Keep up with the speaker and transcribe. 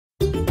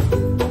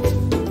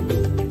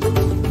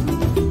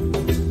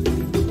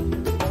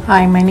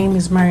Hi, my name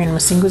is Marian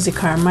Musinguzi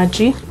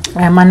Karamaji.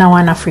 I am an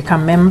AWAN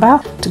Afrika member.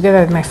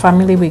 Together with my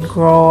family, we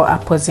grow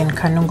apples in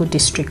Kanungu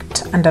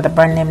district under the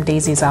brand name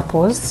Daisy's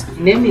Apples.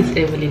 My name is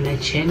Evelyn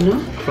Acheno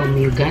from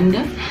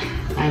Uganda.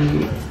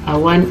 I'm a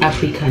AWAN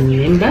African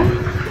member.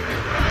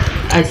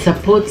 I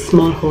support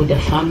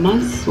smallholder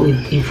farmers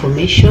with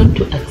information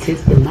to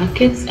access the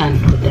markets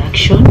and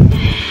production.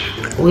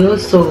 We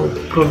also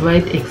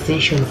provide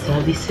extension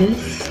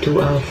services to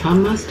our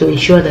farmers to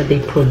ensure that they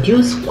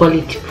produce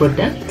quality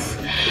products.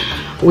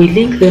 We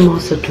link them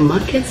also to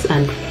markets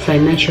and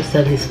financial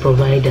service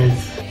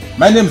providers.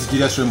 My name is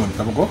Julius Raymond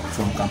Kabogo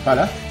from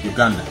Kampala,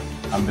 Uganda.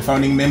 I'm the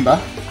founding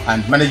member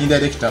and managing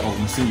director of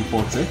Musingi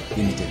Poultry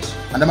Limited,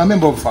 and I'm a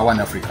member of AWAN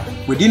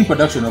Afrika. Within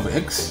production of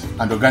eggs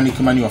and organic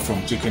manure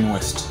from chicken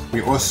waste,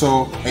 we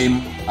also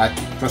aim at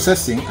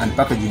processing and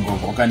packaging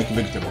of organic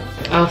vegetables.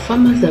 Our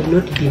farmers have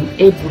not been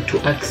able to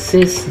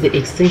access the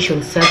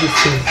extension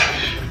services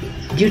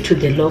due to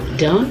the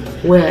lockdown,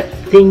 where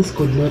things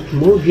could not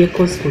move,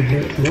 vehicles could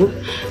not move,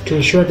 to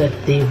ensure that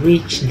they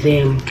reach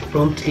them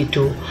promptly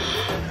to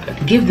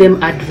give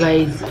them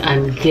advice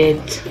and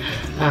get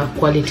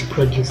quality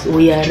produce.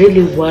 We are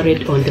really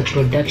worried on the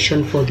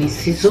production for this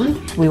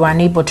season. We were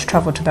unable to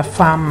travel to the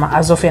farm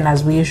as often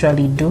as we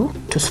usually do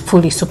to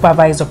fully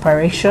supervise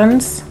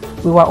operations.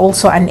 We were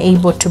also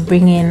unable to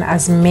bring in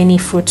as many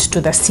fruits to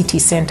the city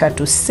center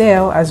to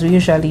sell as we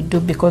usually do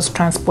because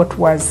transport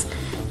was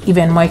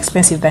even more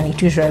expensive than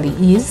it usually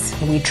is.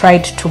 We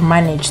tried to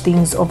manage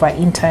things over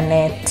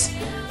internet,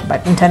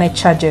 but internet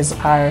charges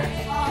are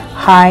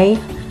high,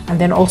 and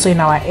then also in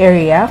our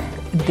area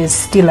there's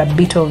still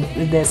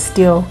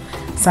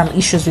some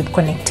issues with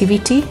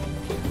connectivity,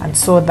 and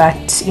so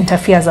that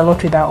interferes a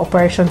lot with our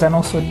operations and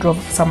also drove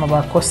some of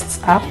our costs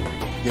up.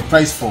 The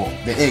price for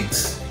the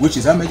eggs, which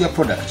is a major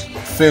product,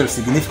 fell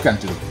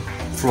significantly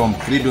from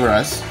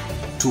 $3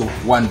 to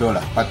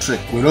 $1 per tray.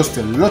 We lost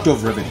a lot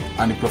of revenue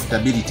and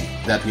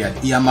profitability that we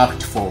had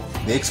earmarked for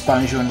the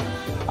expansion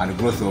and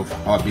growth of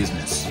our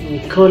business. We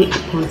call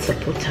upon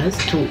supporters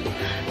to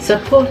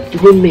support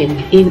women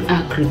in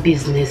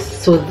agribusiness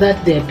so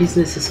that their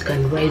businesses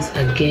can rise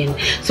again,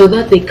 so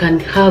that they can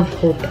have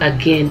hope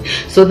again,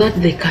 so that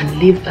they can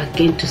live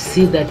again, to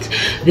see that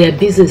their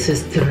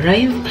businesses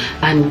thrive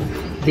and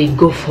they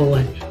go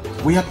forward.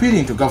 We are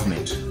appealing to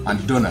government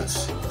and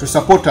donors to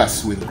support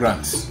us with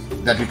grants,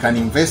 that we can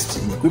invest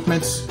in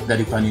equipment, that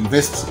we can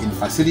invest in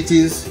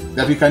facilities,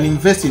 that we can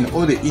invest in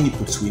all the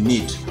inputs we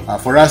need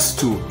for us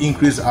to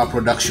increase our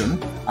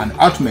production, and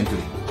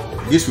ultimately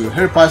this will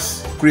help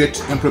us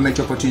create employment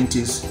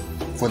opportunities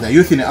for the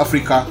youth in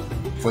Africa,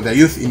 for the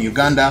youth in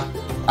Uganda,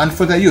 and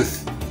for the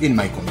youth in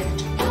my community.